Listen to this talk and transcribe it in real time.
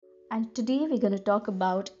and today we're going to talk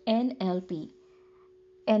about NLP.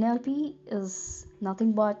 NLP is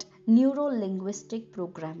nothing but neuro linguistic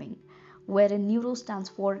programming, wherein neuro stands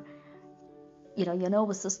for your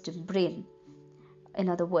nervous system, brain. In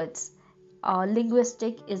other words,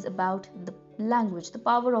 linguistic is about the language, the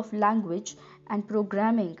power of language, and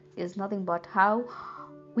programming is nothing but how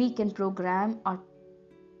we can program our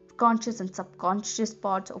conscious and subconscious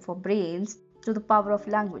parts of our brains through the power of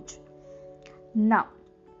language. Now,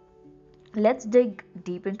 let's dig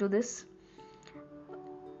deep into this.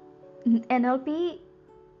 NLP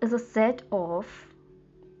is a set of,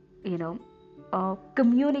 you know,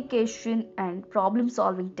 communication and problem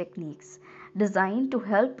solving techniques designed to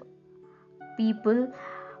help people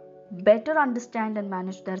better understand and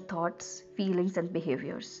manage their thoughts, feelings, and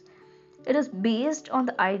behaviors. It is based on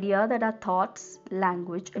the idea that our thoughts,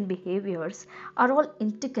 language, and behaviors are all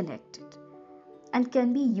interconnected and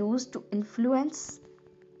can be used to influence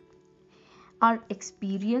our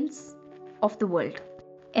experience of the world.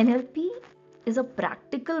 NLP is a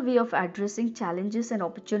practical way of addressing challenges and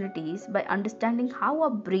opportunities by understanding how our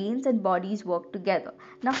brains and bodies work together.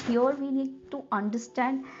 Now, here we need to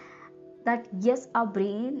understand that yes, our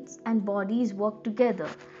brains and bodies work together.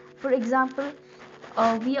 For example,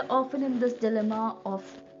 we are often in this dilemma of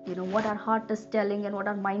what our heart is telling and what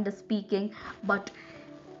our mind is speaking, but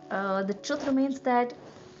the truth remains that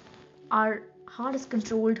our heart is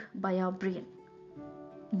controlled by our brain.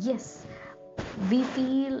 Yes, we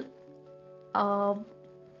feel uh,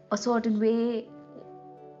 a certain way,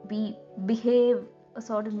 we behave a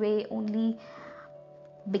certain way only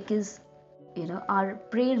because our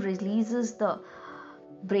brain releases the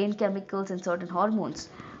brain chemicals and certain hormones,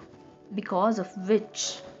 because of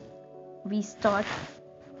which we start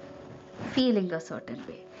feeling a certain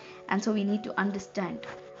way. And so we need to understand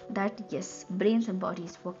that yes, brains and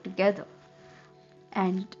bodies work together,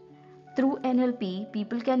 and through NLP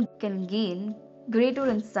people can gain greater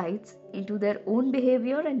insights into their own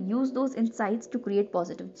behavior and use those insights to create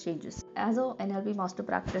positive changes. As a NLP master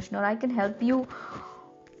practitioner, I can help you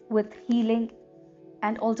with healing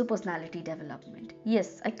and also personality development.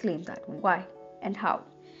 Yes, I claim that. Why and how?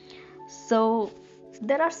 So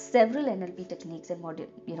there are several NLP techniques and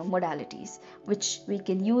modalities which we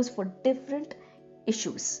can use for different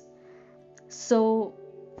issues. So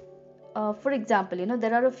for example,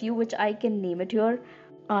 there are a few which I can name it here.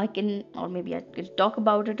 I can, or maybe I can talk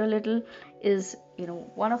about it a little. Is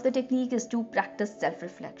one of the technique is to practice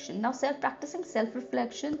self-reflection. Now, practicing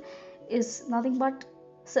self-reflection is nothing but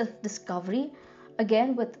self-discovery,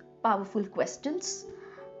 again with powerful questions,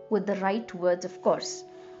 with the right words, of course.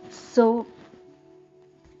 So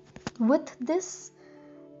with this,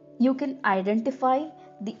 you can identify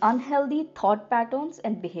the unhealthy thought patterns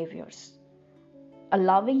and behaviors,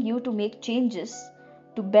 allowing you to make changes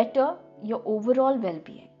to better your overall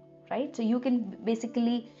well-being, right? So you can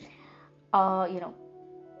basically you know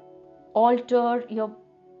alter your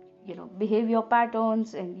behavior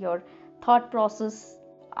patterns and your thought process.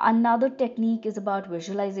 Another technique is about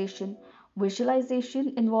visualization.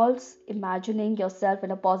 Visualization involves imagining yourself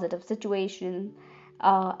in a positive situation,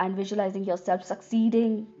 and visualizing yourself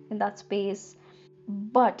succeeding in that space.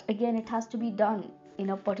 But again, it has to be done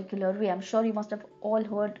in a particular way. I'm sure you must have all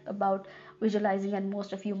heard about visualizing, and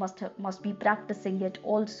most of you must be practicing it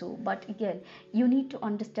also. But again, you need to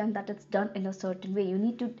understand that it's done in a certain way. You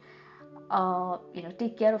need to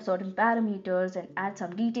take care of certain parameters and add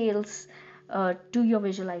some details to your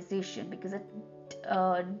visualization, because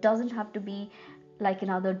it doesn't have to be like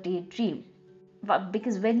another daydream. But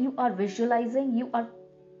because when you are visualizing, you are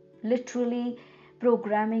literally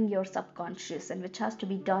programming your subconscious, and which has to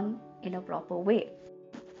be done in a proper way.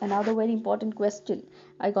 Another very important question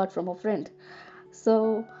I got from a friend.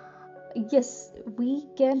 So yes, we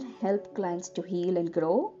can help clients to heal and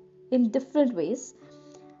grow in different ways.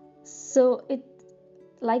 So it,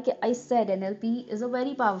 like I said, NLP is a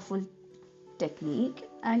very powerful technique,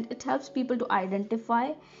 and it helps people to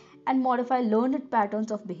identify and modify learned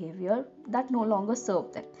patterns of behavior that no longer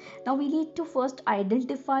serve them. Now we need to first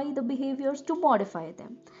identify the behaviors to modify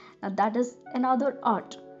them. Now that is another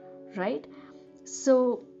art, right?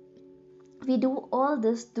 So we do all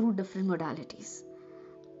this through different modalities,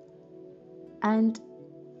 and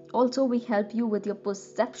also we help you with your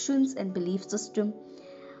perceptions and belief system.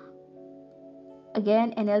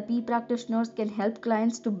 Again, NLP practitioners can help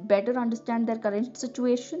clients to better understand their current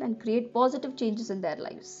situation and create positive changes in their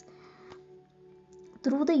lives.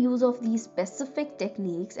 Through the use of these specific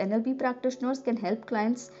techniques, NLP practitioners can help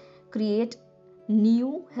clients create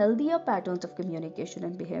new, healthier patterns of communication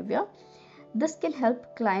and behavior. This can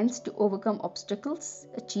help clients to overcome obstacles,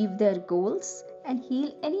 achieve their goals, and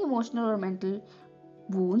heal any emotional or mental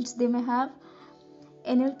wounds they may have.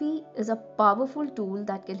 NLP is a powerful tool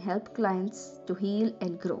that can help clients to heal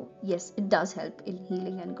and grow. Yes, it does help in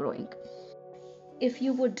healing and growing. If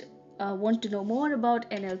you would want to know more about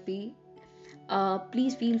NLP,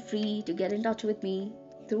 please feel free to get in touch with me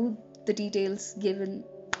through the details given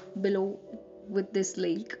below with this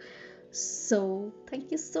link. So,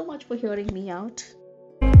 thank you so much for hearing me out.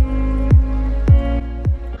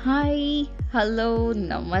 Hi, hello,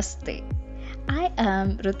 namaste. I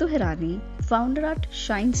am Ritu Hirani, founder at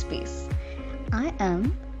Shine Space. I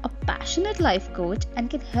am a passionate life coach and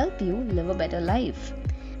can help you live a better life.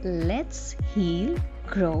 Let's heal,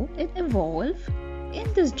 grow, and evolve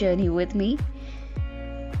in this journey with me.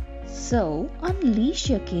 So, unleash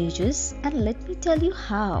your cages and let me tell you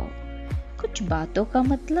how. कुछ बातों का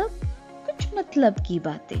मतलब, कुछ मतलब की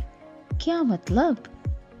बातें. क्या मतलब?